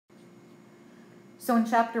So in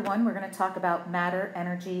chapter 1, we're going to talk about matter,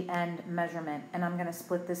 energy, and measurement, and I'm going to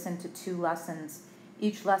split this into 2 lessons.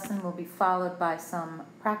 Each lesson will be followed by some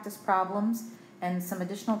practice problems and some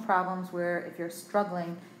additional problems where if you're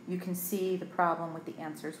struggling, you can see the problem with the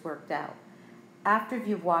answers worked out. After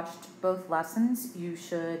you've watched both lessons, you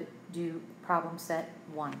should do problem set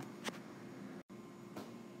 1.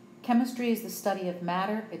 Chemistry is the study of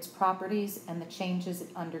matter, its properties, and the changes it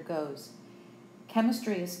undergoes.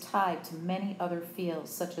 Chemistry is tied to many other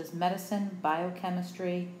fields such as medicine,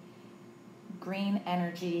 biochemistry, green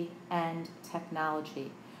energy, and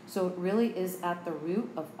technology. So it really is at the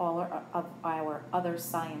root of all of our other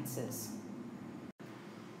sciences.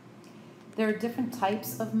 There are different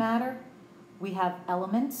types of matter. We have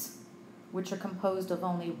elements, which are composed of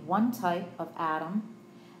only one type of atom,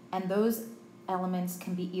 and those elements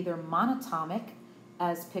can be either monatomic,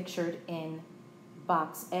 as pictured in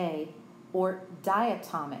box A, or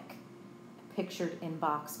diatomic, pictured in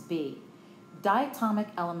box B. Diatomic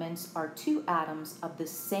elements are 2 atoms of the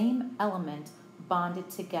same element bonded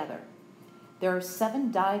together. There are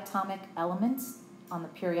 7 diatomic elements on the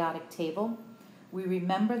periodic table. We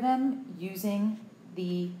remember them using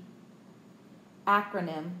the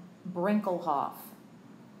acronym Brinkelhoff.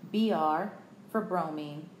 Br for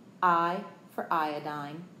bromine, I for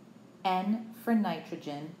iodine, N for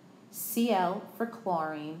nitrogen, Cl for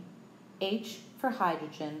chlorine, H for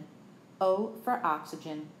hydrogen, O for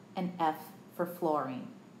oxygen, and F for fluorine,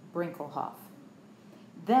 Brinkelhoff.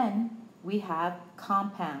 Then we have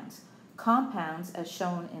compounds. Compounds, as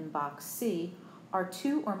shown in box C, are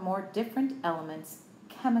 2 or more different elements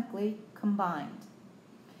chemically combined.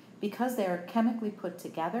 Because they are chemically put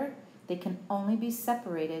together, they can only be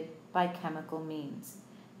separated by chemical means.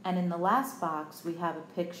 And in the last box, we have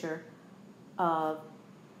a picture of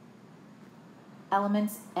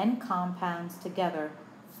elements and compounds together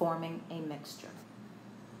forming a mixture.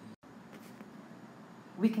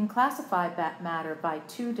 We can classify that matter by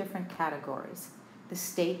 2 different categories: the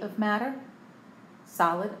state of matter,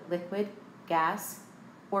 solid, liquid, gas,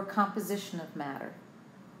 or composition of matter.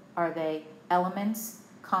 Are they elements,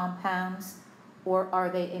 compounds, or are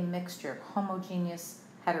they a mixture, homogeneous,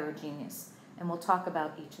 heterogeneous? And we'll talk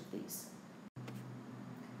about each of these.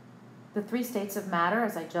 The 3 states of matter,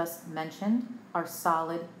 as I just mentioned, are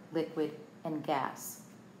solid, liquid, and gas.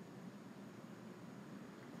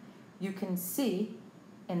 You can see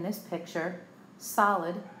in this picture,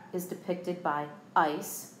 solid is depicted by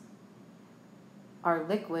ice, our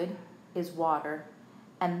liquid is water,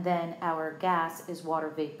 and then our gas is water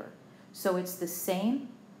vapor. So it's the same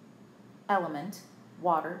element,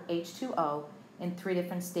 water, H2O, in 3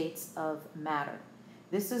 different states of matter.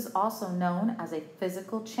 This is also known as a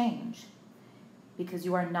physical change because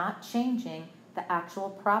you are not changing the actual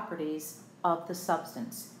properties of the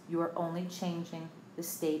substance. You are only changing the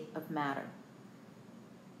state of matter.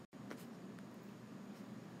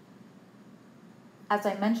 As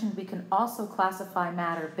I mentioned, we can also classify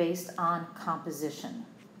matter based on composition.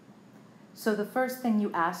 So the first thing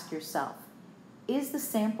you ask yourself, is the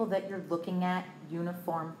sample that you're looking at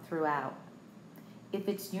uniform throughout? If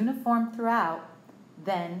it's uniform throughout,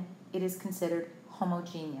 then it is considered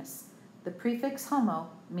homogeneous. The prefix homo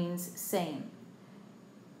means same.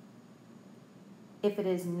 If it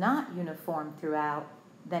is not uniform throughout,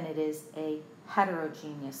 then it is a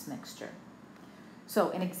heterogeneous mixture. So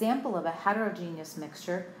an example of a heterogeneous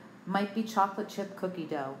mixture might be chocolate chip cookie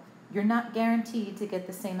dough. You're not guaranteed to get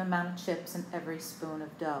the same amount of chips in every spoon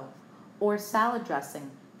of dough. Or salad dressing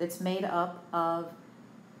that's made up of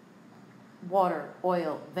water,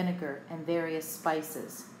 oil, vinegar, and various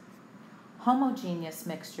spices. Homogeneous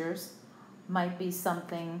mixtures might be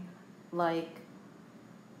something like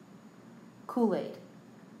Kool-Aid.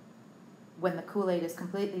 When the Kool-Aid is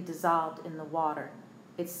completely dissolved in the water,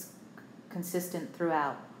 it's consistent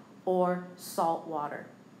throughout. Or salt water.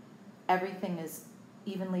 Everything is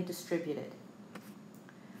evenly distributed.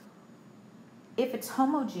 If it's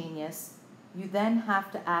homogeneous, you then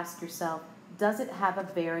have to ask yourself, does it have a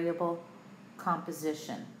variable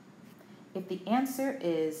composition? If the answer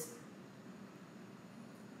is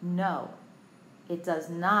no, it does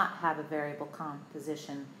not have a variable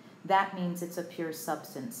composition, that means it's a pure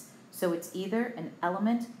substance. So it's either an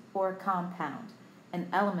element or a compound. An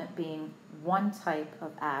element being one type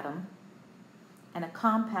of atom, and a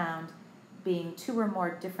compound being 2 or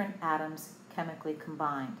more different atoms chemically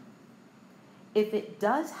combined. If it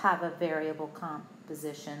does have a variable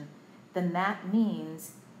composition, then that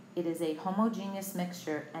means it is a homogeneous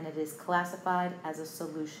mixture and it is classified as a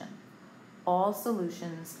solution. All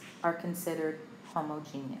solutions are considered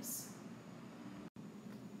homogeneous.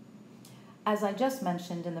 As I just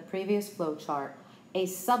mentioned in the previous flowchart, A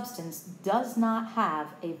substance does not have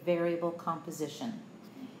a variable composition.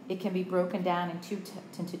 It can be broken down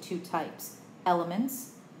into two types.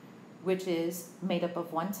 Elements, which is made up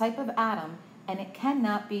of one type of atom, and it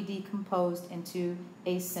cannot be decomposed into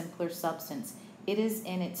a simpler substance. It is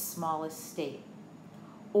in its smallest state.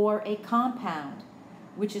 Or a compound,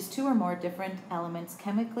 which is two or more different elements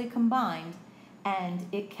chemically combined, and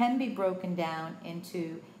it can be broken down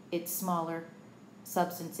into its smaller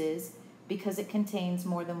substances because it contains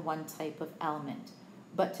more than one type of element.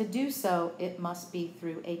 But to do so, it must be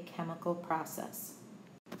through a chemical process.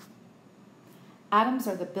 Atoms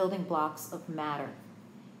are the building blocks of matter.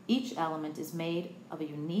 Each element is made of a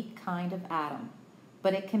unique kind of atom,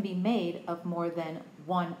 but it can be made of more than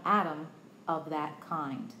one atom of that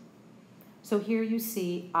kind. So here you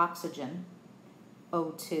see oxygen,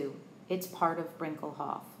 O2. It's part of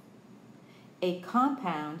Brinkelhoff. A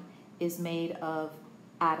compound is made of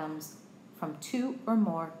atoms from two or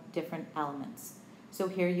more different elements. So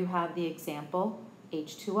here you have the example,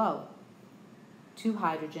 H2O, 2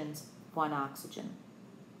 hydrogens, 1 oxygen.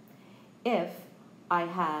 If I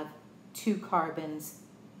have 2 carbons,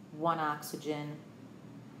 1 oxygen,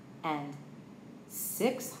 and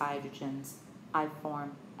 6 hydrogens, I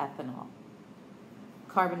form ethanol.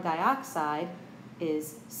 Carbon dioxide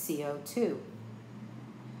is CO2,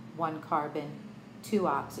 1 carbon, 2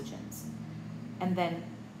 oxygens. And then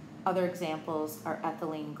other examples are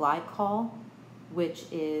ethylene glycol, which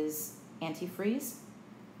is antifreeze,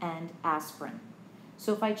 and aspirin.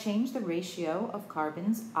 So if I change the ratio of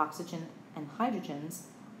carbons, oxygen, and hydrogens,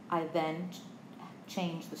 I then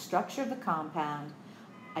change the structure of the compound,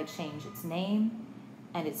 I change its name,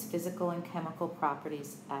 and its physical and chemical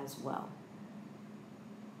properties as well.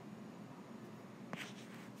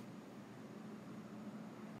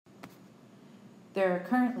 There are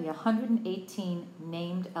currently 118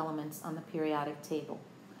 named elements on the periodic table.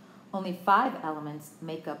 Only 5 elements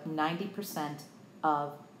make up 90%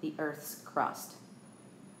 of the Earth's crust.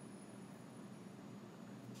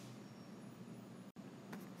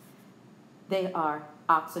 They are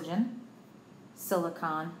oxygen,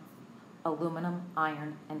 silicon, aluminum,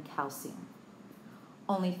 iron, and calcium.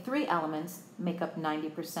 Only 3 elements make up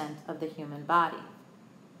 90% of the human body: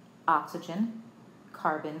 oxygen,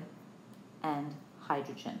 carbon, and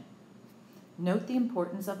hydrogen. Note the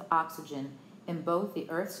importance of oxygen in both the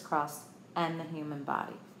Earth's crust and the human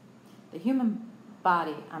body. The human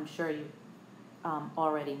body, I'm sure you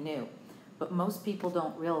already knew, but most people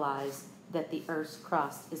don't realize that the Earth's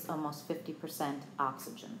crust is almost 50%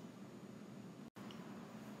 oxygen.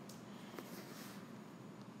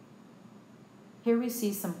 Here we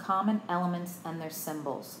see some common elements and their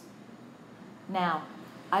symbols. Now,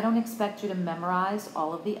 I don't expect you to memorize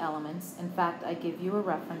all of the elements. In fact, I give you a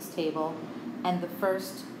reference table, and the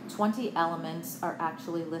first 20 elements are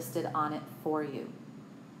actually listed on it for you.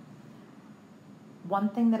 One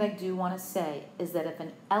thing that I do want to say is that if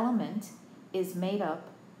an element is made up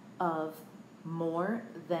of more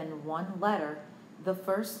than one letter, the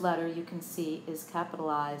first letter you can see is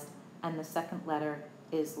capitalized and the second letter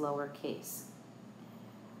is lowercase.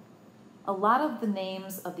 A lot of the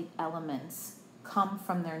names of the elements come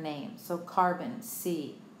from their name. So carbon,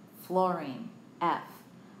 C, fluorine, F.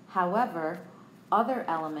 However, other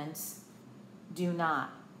elements do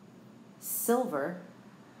not. Silver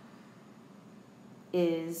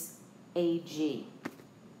is Ag,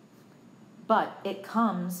 but it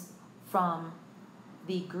comes from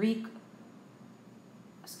the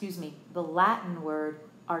the Latin word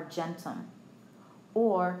argentum,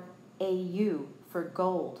 or Au for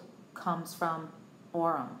gold comes from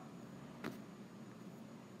aurum.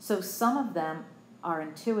 So some of them are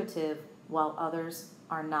intuitive while others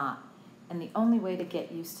are not, and the only way to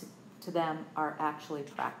get used to them are actually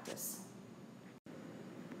practice.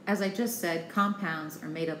 As I just said, compounds are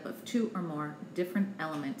made up of 2 or more different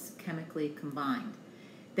elements chemically combined.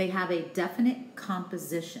 They have a definite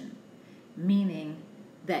composition, meaning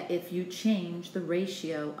that if you change the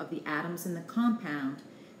ratio of the atoms in the compound,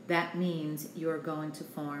 that means you're going to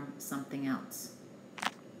form something else.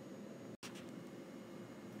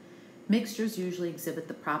 Mixtures usually exhibit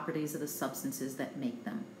the properties of the substances that make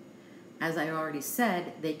them. As I already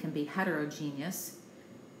said, they can be heterogeneous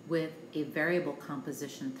with a variable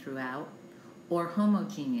composition throughout, or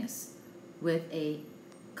homogeneous with a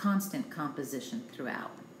constant composition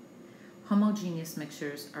throughout. Homogeneous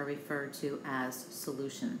mixtures are referred to as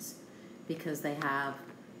solutions because they have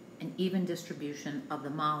an even distribution of the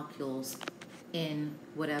molecules in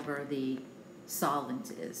whatever the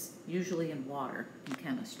solvent is, usually in water in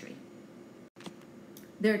chemistry.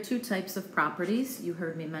 There are 2 types of properties. You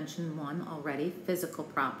heard me mention one already, physical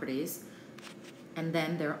properties. And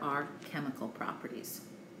then there are chemical properties.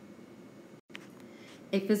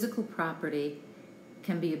 A physical property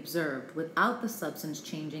can be observed without the substance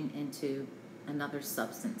changing into another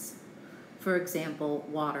substance. For example,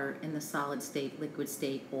 water in the solid state, liquid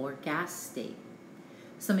state, or gas state.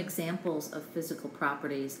 Some examples of physical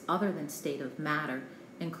properties other than state of matter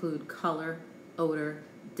include color, odor,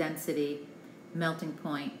 density, melting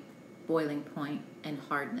point, boiling point, and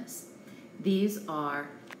hardness. These are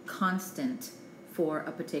constant for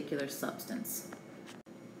a particular substance.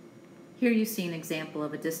 Here you see an example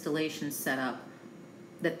of a distillation setup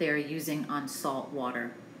that they're using on salt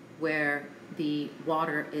water, where the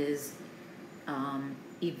water is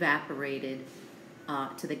evaporated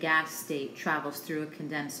to the gas state, travels through a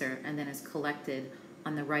condenser, and then is collected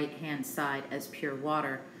on the right-hand side as pure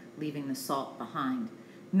water, leaving the salt behind.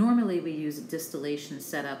 Normally we use a distillation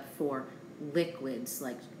setup for liquids,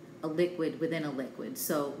 like a liquid within a liquid.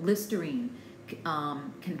 So Listerine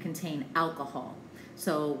can contain alcohol.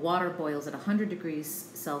 So water boils at 100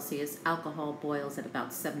 degrees Celsius, alcohol boils at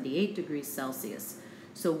about 78 degrees Celsius.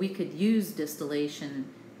 So we could use distillation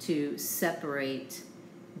to separate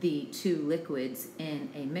the two liquids in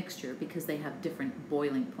a mixture because they have different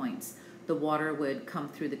boiling points. The water would come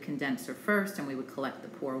through the condenser first, and we would collect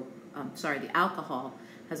the alcohol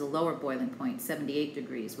has a lower boiling point, 78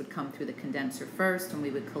 degrees, would come through the condenser first, and we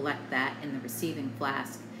would collect that in the receiving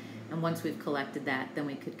flask. And once we've collected that, then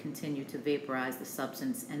we could continue to vaporize the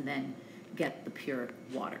substance and then get the pure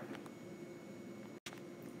water.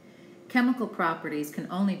 Chemical properties can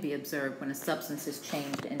only be observed when a substance is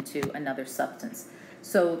changed into another substance.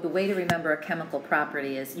 So the way to remember a chemical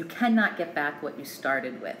property is you cannot get back what you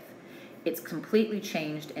started with. It's completely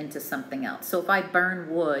changed into something else. So if I burn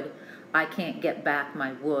wood, I can't get back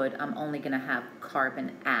my wood. I'm only going to have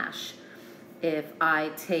carbon ash. If I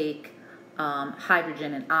take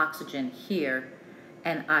hydrogen and oxygen here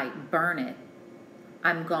and I burn it,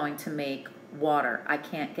 I'm going to make water. I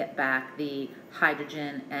can't get back the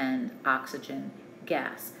hydrogen and oxygen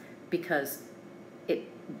gas because it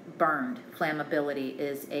burned. Flammability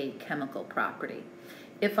is a chemical property.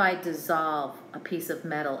 If I dissolve a piece of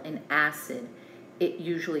metal in acid, it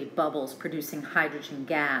usually bubbles, producing hydrogen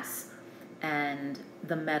gas, and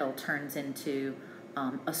the metal turns into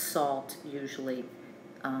a salt usually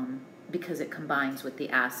because it combines with the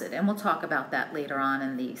acid. And we'll talk about that later on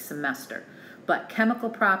in the semester. But chemical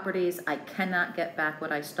properties, I cannot get back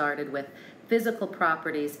what I started with. Physical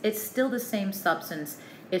properties, it's still the same substance,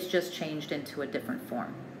 it's just changed into a different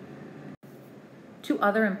form. Two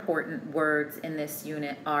other important words in this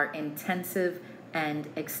unit are intensive and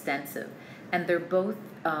extensive. And they're both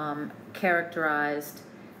characterized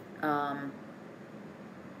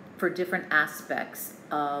for different aspects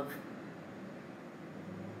of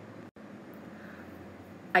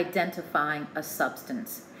identifying a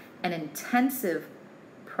substance. An intensive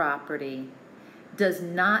property does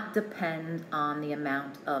not depend on the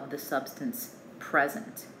amount of the substance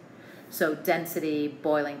present. So density,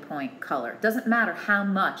 boiling point, color. Doesn't matter how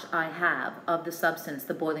much I have of the substance,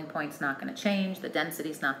 the boiling point's not going to change, the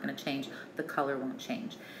density's not going to change, the color won't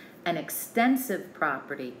change. An extensive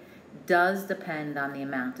property does depend on the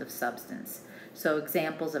amount of substance. So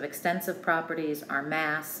examples of extensive properties are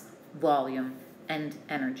mass, volume, and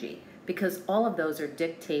energy, because all of those are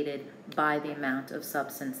dictated by the amount of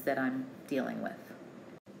substance that I'm dealing with.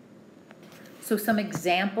 So some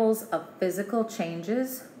examples of physical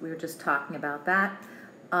changes, we were just talking about that.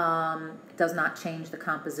 Does not change the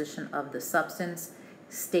composition of the substance,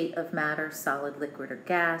 state of matter, solid, liquid, or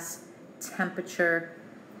gas, temperature,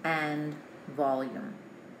 and volume.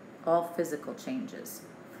 All physical changes.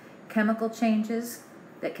 Chemical changes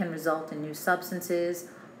that can result in new substances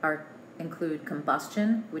include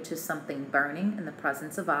combustion, which is something burning in the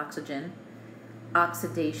presence of oxygen,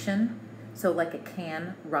 oxidation, so like a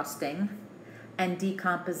can rusting, and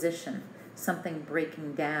decomposition, something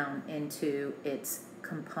breaking down into its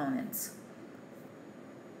components.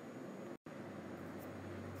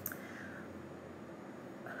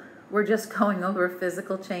 We're just going over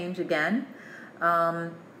physical change again.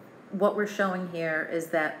 What we're showing here is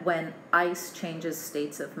that when ice changes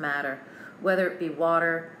states of matter, whether it be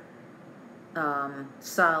water,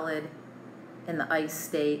 solid in the ice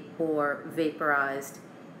state, or vaporized,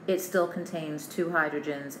 it still contains 2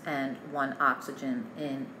 hydrogens and 1 oxygen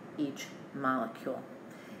in each molecule.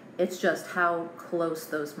 It's just how close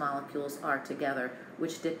those molecules are together,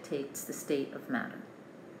 which dictates the state of matter.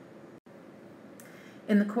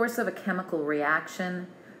 In the course of a chemical reaction,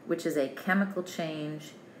 which is a chemical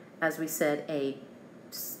change, as we said, a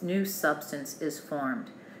new substance is formed.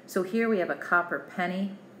 So here we have a copper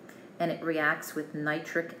penny, and it reacts with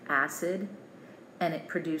nitric acid, and it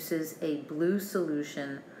produces a blue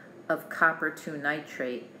solution of copper 2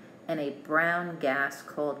 nitrate and a brown gas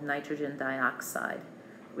called nitrogen dioxide,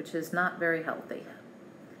 which is not very healthy.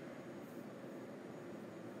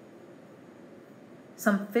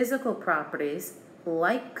 Some physical properties,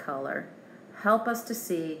 like color, help us to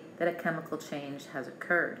see that a chemical change has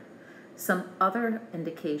occurred. Some other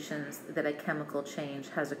indications that a chemical change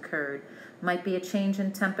has occurred might be a change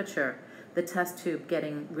in temperature, the test tube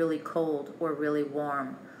getting really cold or really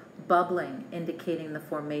warm, bubbling indicating the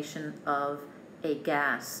formation of a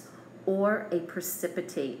gas, or a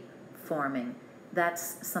precipitate forming.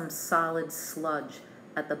 That's some solid sludge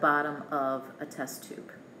at the bottom of a test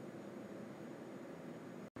tube.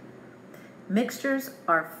 Mixtures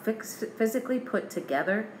are physically put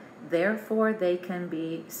together, therefore they can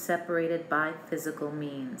be separated by physical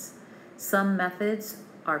means. Some methods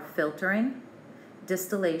are filtering,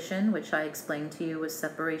 distillation, which I explained to you was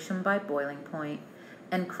separation by boiling point,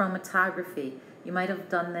 and chromatography. You might have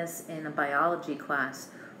done this in a biology class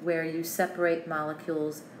where you separate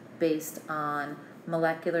molecules based on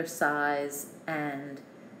molecular size and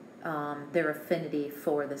their affinity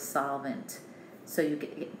for the solvent. So you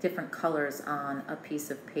get different colors on a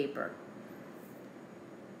piece of paper.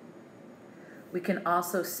 We can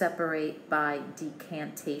also separate by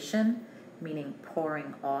decantation, meaning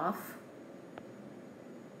pouring off.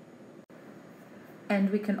 And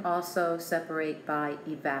we can also separate by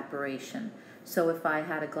evaporation. So if I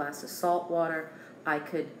had a glass of salt water, I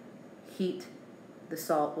could heat the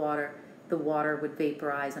salt water, the water would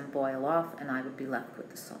vaporize and boil off, and I would be left with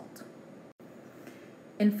the salt.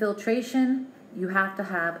 In filtration, you have to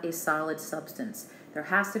have a solid substance. There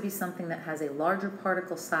has to be something that has a larger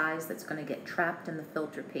particle size that's going to get trapped in the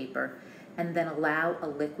filter paper and then allow a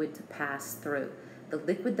liquid to pass through. The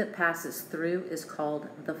liquid that passes through is called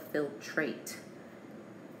the filtrate.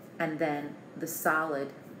 And then the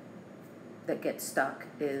solid that gets stuck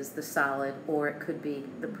is the solid, or it could be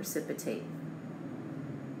the precipitate.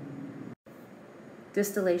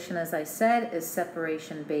 Distillation, as I said, is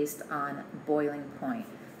separation based on boiling point.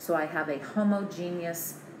 So I have a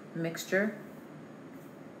homogeneous mixture,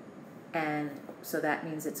 and so that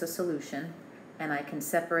means it's a solution, and I can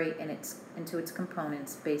separate into its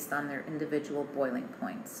components based on their individual boiling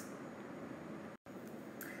points.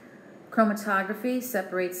 Chromatography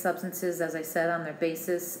separates substances, as I said, on their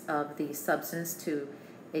basis of the substance to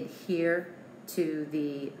adhere to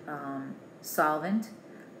the solvent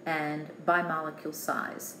and by molecule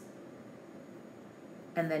size.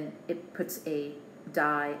 And then it puts a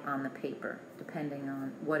dye on the paper, depending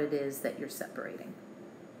on what it is that you're separating.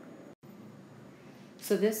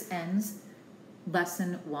 So this ends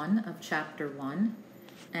lesson 1 of chapter 1,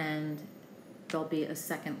 and there'll be a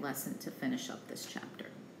second lesson to finish up this chapter.